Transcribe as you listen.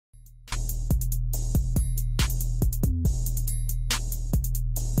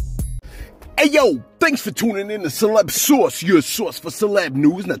Hey yo, thanks for tuning in to Celeb Source, your source for celeb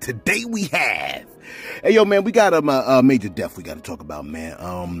news. Now today we have, hey yo man, we got a major death we got to talk about, man.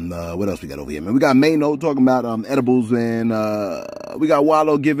 What else we got over here, man? We got Mano talking about edibles, and we got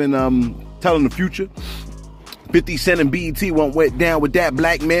Wallow giving telling the future. 50 Cent and BET went down with that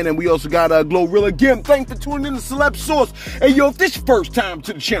black man, and we also got Glorilla again. Thanks for tuning in to Celeb Source. Hey yo, if this is your first time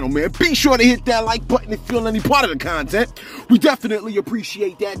to the channel, man, be sure to hit that like button if you feel any part of the content. We definitely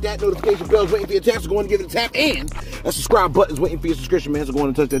appreciate that. That notification bell is waiting for your tap, so go and give it a tap, and that subscribe button is waiting for your subscription, man, so go on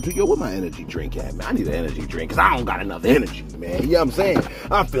and touch that too. Yo, where my energy drink at, man? I need an energy drink, because I don't got enough energy, man. You know what I'm saying?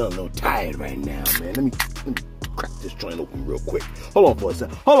 I'm feeling a little tired right now, man. Let me crack this joint open real quick. Hold on for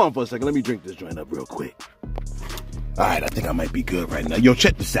a second. Let me drink this joint up real quick. All right, I think I might be good right now. Yo,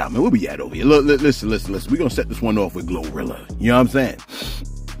 check this out, man. Where we at over here? Look, listen. We're going to set this one off with Glorilla. You know what I'm saying?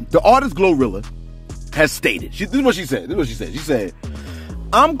 The artist Glorilla has stated, this is what she said. She said,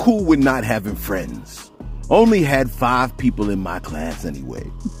 I'm cool with not having friends. Only had 5 people in my class anyway.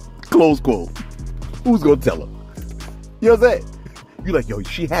 Close quote. Who's going to tell her? You know what I'm saying? You like, yo,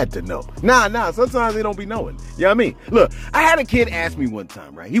 she had to know. Nah, sometimes they don't be knowing. You know what I mean? Look, I had a kid ask me one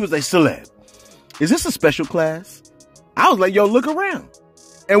time, right? He was like, Celeb, is this a special class? I was like, yo, look around.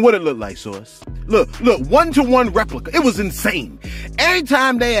 And what it looked like, Source? Look, 1-to-1 replica. It was insane. Every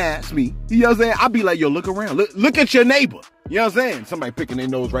time they ask me, you know what I'm saying? I'll be like, yo, look around. Look at your neighbor. You know what I'm saying? Somebody picking their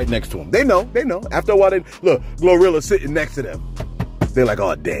nose right next to them. They know. After a while, look, Glorilla sitting next to them. They're like,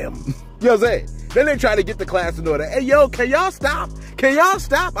 oh, damn. You know what I'm saying? Then they try to get the class in order. Hey, yo, can y'all stop?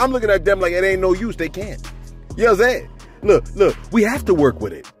 I'm looking at them like it ain't no use. They can't. You know what I'm saying? Look, we have to work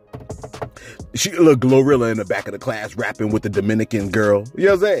with it. Look, Glorilla in the back of the class rapping with the Dominican girl. You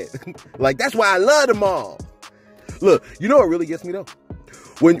know what I'm saying? Like, that's why I love them all. Look, you know what really gets me though?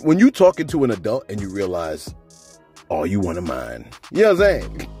 When you talking to an adult and you realize, oh, you one of mine. You know what I'm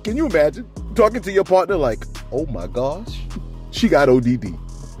saying? Can you imagine talking to your partner like, oh my gosh, she got ODD.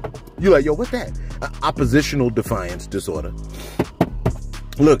 You're like, yo, what's that? Oppositional defiance disorder.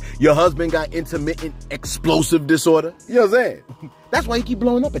 Look, your husband got intermittent explosive disorder. You know what I'm saying? That's why he keep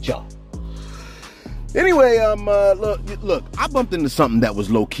blowing up at y'all. Anyway, look, I bumped into something that was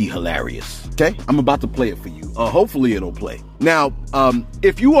low-key hilarious, okay? I'm about to play it for you. Hopefully it'll play. Now,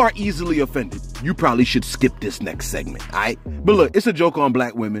 if you are easily offended, you probably should skip this next segment, all right? But look, it's a joke on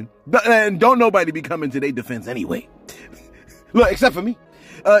black women, and don't nobody be coming to their defense anyway. Look, except for me.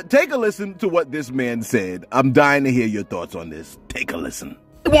 Take a listen to what this man said. I'm dying to hear your thoughts on this. Take a listen.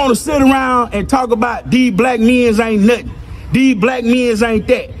 They want to sit around and talk about these black men ain't nothing. These black men ain't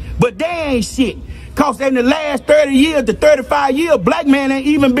that. But they ain't shit. Cause in the last 30 years to 35 years, black men ain't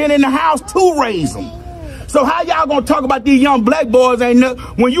even been in the house to raise them. So how y'all gonna talk about these young black boys ain't nothing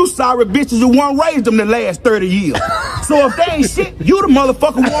when you sorry bitches who won't raise them the last 30 years? So if they ain't shit, you the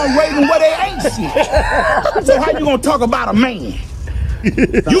motherfucker won't raise them where they ain't shit. So how you gonna talk about a man?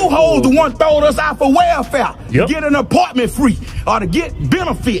 You hoes the one throwed us out for welfare, to get an apartment free or to get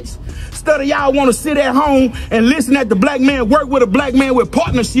benefits. Instead of y'all want to sit at home and listen at the black man work with a black man with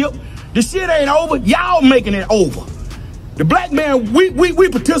partnership. The shit ain't over. Y'all making it over. The black man, we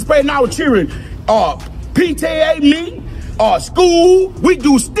participate in our children PTA meeting, school. We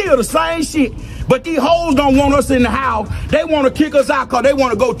do still the same shit. But these hoes don't want us in the house. They want to kick us out because they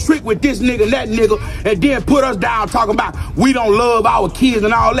want to go trick with this nigga and that nigga and then put us down talking about we don't love our kids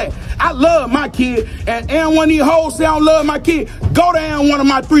and all that. I love my kid, and one of these hoes say I don't love my kid. Go down one of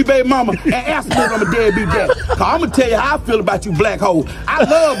my 3 baby mama and ask me if I'm a deadbeat daddy. Cause I'm going to tell you how I feel about you black hoes. I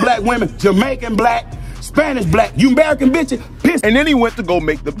love black women, Jamaican black, Spanish black, you American bitches, piss. And then he went to go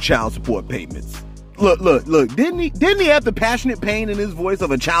make them child support payments. Look, didn't he have the passionate pain in his voice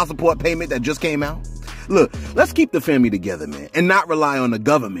of a child support payment that just came out? Look, let's keep the family together, man, and not rely on the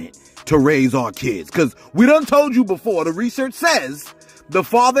government to raise our kids. Because we done told you before, the research says the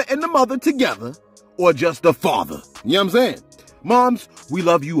father and the mother together or just the father. You know what I'm saying? Moms, we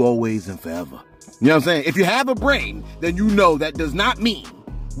love you always and forever. You know what I'm saying? If you have a brain, then you know that does not mean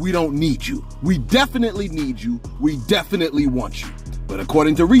we don't need you. We definitely need you. We definitely want you. But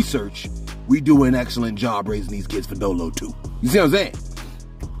according to research, we do an excellent job raising these kids for Dolo too. You see what I'm saying?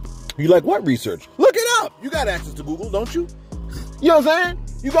 You like, what research? Look it up. You got access to Google, don't you? You know what I'm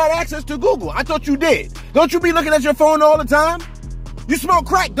saying? You got access to Google. I thought you did. Don't you be looking at your phone all the time? You smoke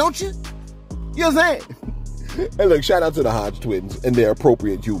crack, don't you? You know what I'm saying? Hey, look, shout out to the Hodge twins and their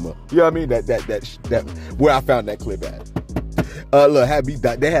appropriate humor. You know what I mean? That where I found that clip at.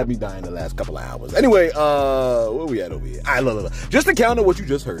 Look, they had me dying the last couple of hours. Anyway, where we at over here? All right, look. Just to counter what you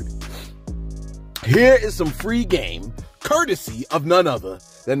just heard. Here is some free game, courtesy of none other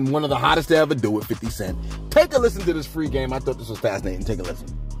than one of the hottest to ever do it, 50 Cent. Take a listen to this free game. I thought this was fascinating. Take a listen.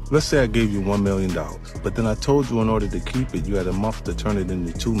 Let's say I gave you $1 million, but then I told you in order to keep it, you had a month to turn it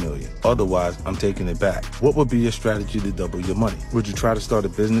into $2 million. Otherwise, I'm taking it back. What would be your strategy to double your money? Would you try to start a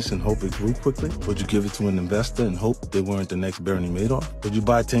business and hope it grew quickly? Would you give it to an investor and hope they weren't the next Bernie Madoff? Would you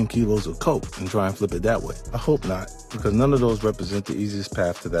buy 10 kilos of coke and try and flip it that way? I hope not, because none of those represent the easiest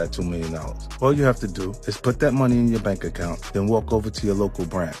path to that $2 million. All you have to do is put that money in your bank account, then walk over to your local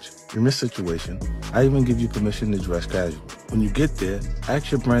branch. In this situation, I even give you permission to dress casual. When you get there,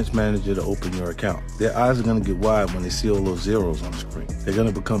 ask your branch manager to open your account. Their eyes are going to get wide when they see all those zeros on the screen. They're going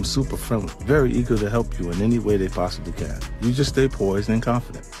to become super friendly, very eager to help you in any way they possibly can. You just stay poised and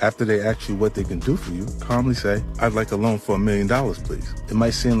confident. After they ask you what they can do for you, calmly say, "I'd like a loan for $1 million, please." It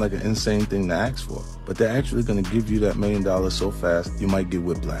might seem like an insane thing to ask for, but they're actually going to give you that $1 million so fast you might get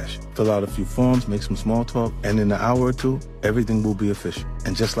whiplash. Fill out a few forms, make some small talk, and in an hour or two, everything will be official.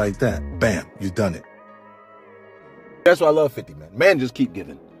 And just like that, bam, you've done it. That's why I love 50, man. Man, just keep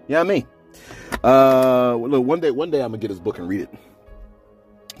giving. You know what I mean? Look, one day I'm gonna get his book and read it.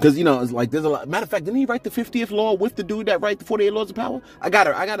 Cause you know, it's like there's a lot. Matter of fact, didn't he write the 50th law with the dude that write the 48 laws of power? I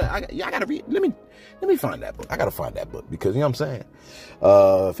gotta read. Let me find that book. I gotta find that book because you know what I'm saying.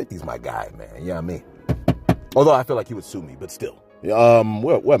 50's my guy, man. You know what I mean? Although I feel like he would sue me, but still.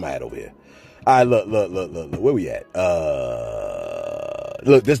 Where am I at over here? All right, look. Where we at?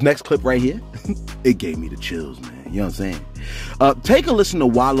 Look, this next clip right here, it gave me the chills, man. You know what I'm saying? Take a listen to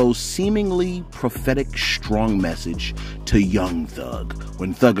Wallow's seemingly prophetic strong message to Young Thug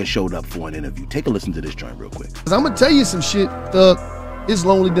when Thugger showed up for an interview. Take a listen to this joint real quick. Cause I'm gonna tell you some shit, Thug. It's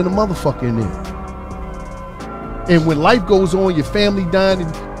lonely than a motherfucker in there. And when life goes on, your family dying,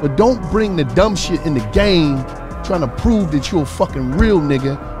 but don't bring the dumb shit in the game trying to prove that you're a fucking real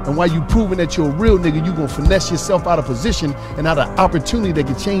nigga. And while you proving that you're a real nigga, you gonna finesse yourself out of position and out of opportunity that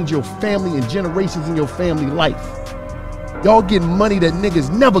can change your family and generations in your family life. Y'all getting money that niggas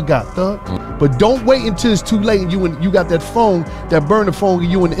never got, Thug. But don't wait until it's too late and you got that phone, that burner phone,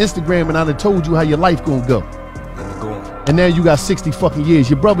 and you on Instagram and I done told you how your life gonna go. And now you got 60 fucking years.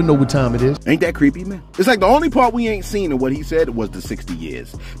 Your brother know what time it is. Ain't that creepy, man? It's like the only part we ain't seen of what he said was the 60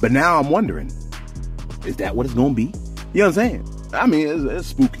 years. But now I'm wondering, is that what it's gonna be? You know what I'm saying? I mean, it's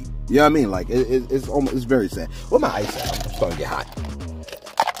spooky. You know what I mean? Like, it's very sad. Where my ice at? I'm starting to get hot.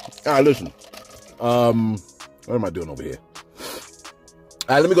 All right, listen. What am I doing over here?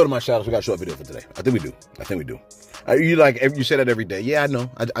 All right, let me go to my shout-outs. We got a short video for today. I think we do. You say that every day. Yeah, I know.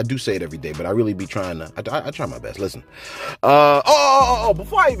 I do say it every day, but I really be trying to. I try my best. Listen.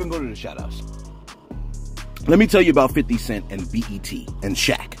 Before I even go to the shout-outs, let me tell you about 50 Cent and BET and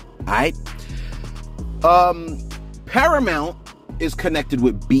Shaq. All right? Paramount is connected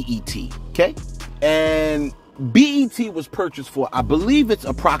with BET, okay? And BET was purchased for, I believe it's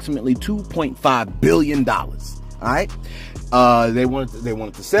approximately $2.5 billion, all right? They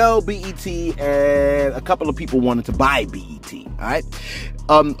wanted to sell BET, and a couple of people wanted to buy BET, all right?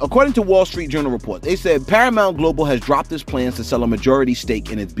 According to Wall Street Journal report, they said Paramount Global has dropped its plans to sell a majority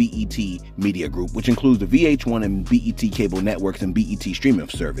stake in its BET Media Group, which includes the VH1 and BET cable networks and BET streaming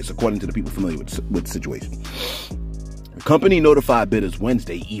service, according to the people familiar with the situation. The company notified bidders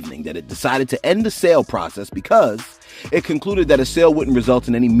Wednesday evening that it decided to end the sale process because it concluded that a sale wouldn't result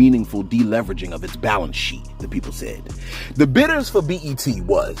in any meaningful deleveraging of its balance sheet, the people said. The bidders for BET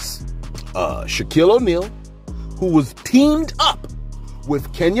was Shaquille O'Neal, who was teamed up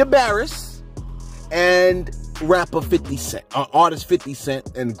with Kenya Barris and rapper 50 Cent, artist 50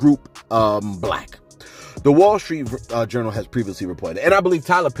 Cent and group Black. The Wall Street Journal has previously reported, and I believe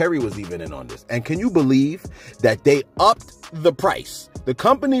Tyler Perry was even in on this. And can you believe that they upped the price? The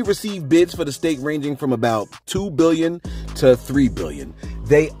company received bids for the stake ranging from about $2 billion to $3 billion.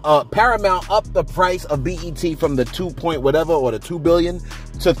 Paramount upped the price of BET from the 2 point whatever or the $2 billion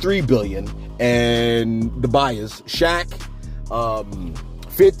to $3 billion. And the buyers, Shaq,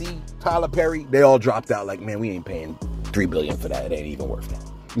 50, Tyler Perry, they all dropped out like, man, we ain't paying $3 billion for that. It ain't even worth that.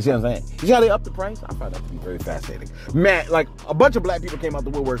 You see what I'm saying? You see how they upped the price? I find that to be very fascinating. Man, like a bunch of black people came out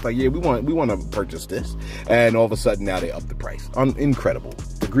the woodworks like, yeah, we want to purchase this. And all of a sudden now they upped the price. Incredible.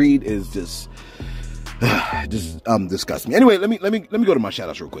 The greed is just disgusts me. Anyway, let me go to my shout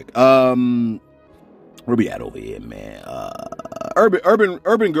outs real quick. Where we at over here, man?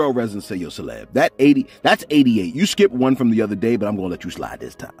 Urban Girl Resident say, yo, Celeb. That's 88. You skipped one from the other day, but I'm gonna let you slide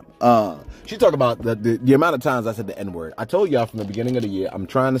this time. She talked about the amount of times I said the N-word. I told y'all from the beginning of the year, I'm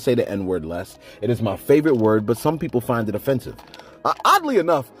trying to say the N-word less. It is my favorite word, but some people find it offensive. Oddly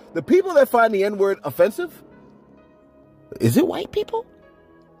enough, the people that find the N-word offensive, is it white people?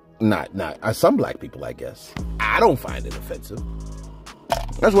 Not some black people, I guess. I don't find it offensive.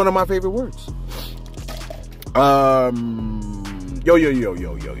 That's one of my favorite words. Yo.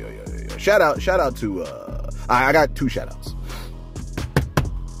 Shout out to, I got 2 shout outs.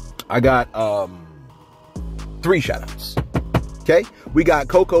 I got 3 shout outs. Okay? We got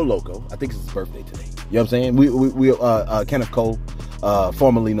Coco Loco. I think it's his birthday today. You know what I'm saying? We Kenneth Cole,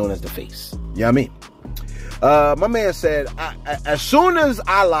 formerly known as The Face. You know what I mean? My man said, as soon as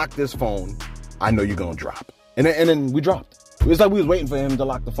I lock this phone, I know you're going to drop. And then we dropped. It's like we was waiting for him to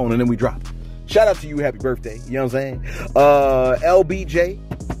lock the phone, and then we dropped. Shout out to you. Happy birthday. You know what I'm saying? LBJ.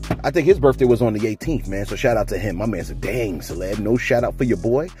 I think his birthday was on the 18th, man. So shout out to him. My man said, dang, Celeb, no shout out for your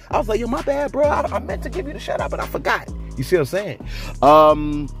boy. I was like, yo, my bad, bro. I meant to give you the shout out, but I forgot. You see what I'm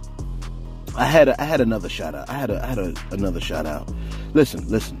saying? I had another shout out. I had another shout out.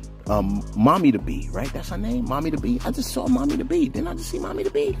 Listen. Mommy the Bee, right? That's her name, Mommy the Bee. I just saw Mommy the Bee. Didn't I just see Mommy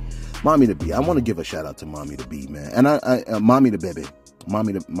the Bee? Mommy the Bee. I want to give a shout out to Mommy the Bee, man. And Mommy the Baby.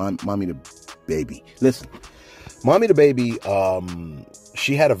 Mommy the Baby. Listen, Mommy the Baby,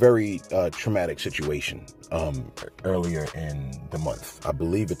 she had a very traumatic situation earlier in the month. I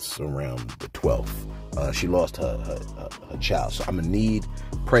believe it's around the 12th. She lost her child. So I'm going to need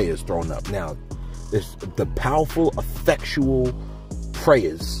prayers thrown up. Now, it's the powerful, effectual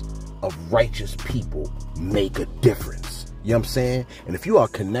prayers of righteous people make a difference. You know what I'm saying? And if you are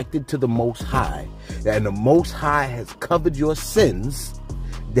connected to the Most High, and the Most High has covered your sins,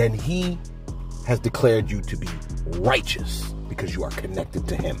 then He has declared you to be righteous because you are connected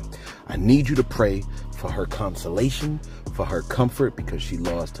to Him. I need you to pray for her consolation, for her comfort, because she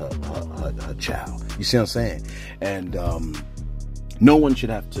lost her child. You see what I'm saying? And no one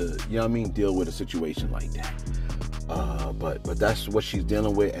should have to, you know what I mean, deal with a situation like that. But that's what she's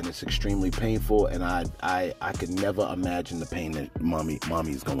dealing with, and it's extremely painful, and I could never imagine the pain that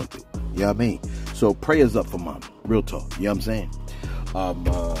mommy's going through. You know what I mean? So prayers up for mommy. Real talk. You know what I'm saying?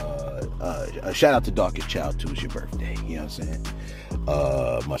 A shout out to Darkest Child too. It's your birthday. You know what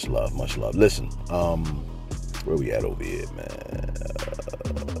I'm saying? Much love. Listen, where we at over here, man?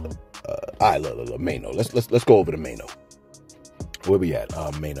 All right, look, Mano. Let's go over to Mano. Where we at?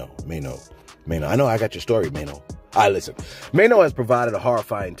 Mano. I know I got your story, Mano. All right, listen. Mano has provided a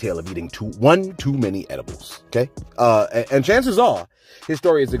horrifying tale of eating one too many edibles, okay? And chances are, his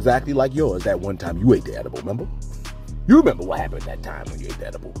story is exactly like yours that one time you ate the edible, remember? You remember what happened that time when you ate the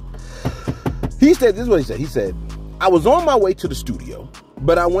edible. He said, this is what he said. He said, I was on my way to the studio,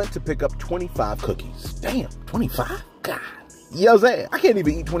 but I went to pick up 25 cookies. Damn, 25? God. You know what I'm saying? I can't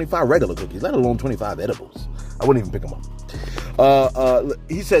even eat 25 regular cookies, let alone 25 edibles. I wouldn't even pick them up.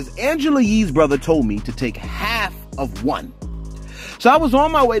 He says, Angela Yee's brother told me to take half of one. So I was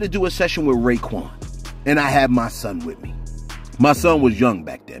on my way to do a session with Raekwon, and I had my son with me. My son was young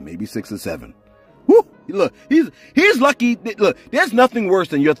back then, maybe 6 or 7. Woo! Look, he's lucky. Look, there's nothing worse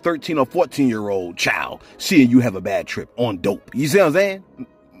than your 13 or 14-year-old child seeing you have a bad trip on dope. You see what I'm saying?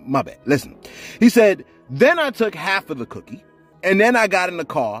 My bad. Listen. He said, then I took half of the cookie, and then I got in the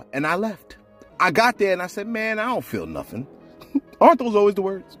car, and I left. I got there, and I said, man, I don't feel nothing. Aren't those always the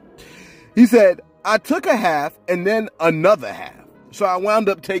words? He said, I took a half and then another half. So I wound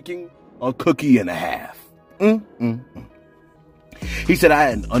up taking a cookie and a half. He said, I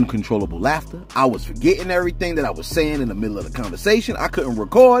had an uncontrollable laughter. I was forgetting everything that I was saying in the middle of the conversation. I couldn't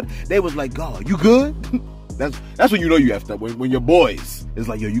record. They was like, God, you good? That's when you know you have to, when your boys is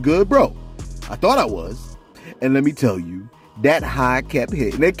like, yo, you good, bro? I thought I was. And let me tell you, that high kept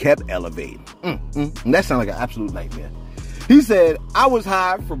hitting. It kept elevating. That sounded like an absolute nightmare. He said, I was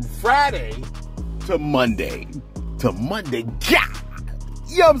high from Friday to Monday. God.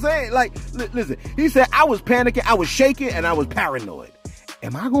 You know what I'm saying? Like, listen, he said, I was panicking, I was shaking, and I was paranoid.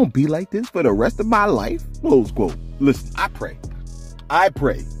 Am I going to be like this for the rest of my life? Close quote. Listen, I pray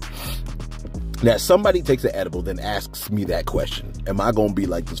that somebody takes an edible, then asks me that question. Am I going to be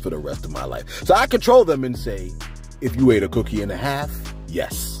like this for the rest of my life? So I control them and say, if you ate a cookie and a half,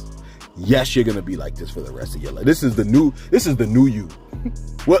 yes. Yes, you're going to be like this for the rest of your life. This is the new you.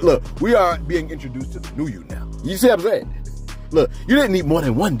 What? Look, we are being introduced to the new you now. You see what I'm saying? Look, you didn't eat more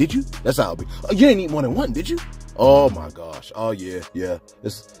than one, did you? That's how it'll be. Oh, you didn't eat more than one, did you? Oh my gosh. Oh yeah.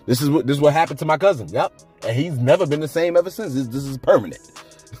 This is what happened to my cousin. Yep. And he's never been the same ever since. This is permanent.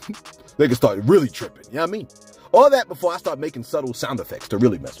 They can start really tripping. You know what I mean? All that before I start making subtle sound effects to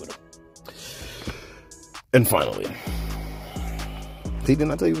really mess with them. And finally, see,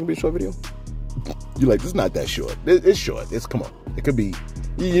 didn't I tell you it's gonna be a short video? You're like, this is not that short. It's short. Come on. It could be,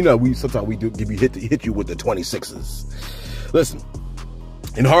 you know, sometimes we do hit you with the 26s. Listen,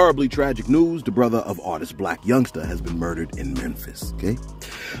 In horribly tragic news, the brother of artist Black Youngsta has been murdered in Memphis, okay?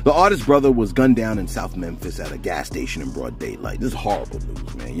 The artist's brother was gunned down in South Memphis at a gas station in broad daylight. This is horrible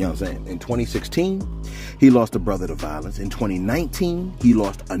news, man. You know what I'm saying? In 2016, he lost a brother to violence. In 2019, he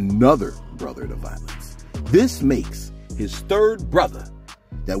lost another brother to violence. This makes his third brother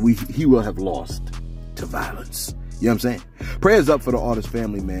that he will have lost to violence. You know what I'm saying? Prayers up for the artist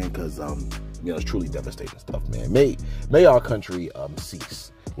family, man, because, you know, it's truly devastating stuff, man. May our country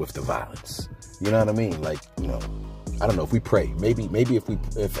cease with the violence. You know what I mean? Like, you know, I don't know, if we pray, maybe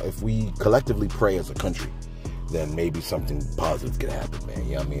if we collectively pray as a country, then maybe something positive could happen, man.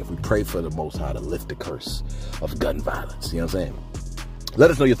 You know what I mean? If we pray for the Most High to lift the curse of gun violence, you know what I'm saying?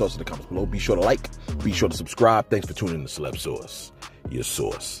 Let us know your thoughts in the comments below. Be sure to like, be sure to subscribe. Thanks for tuning in to Celeb Source, your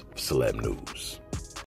source for celeb news.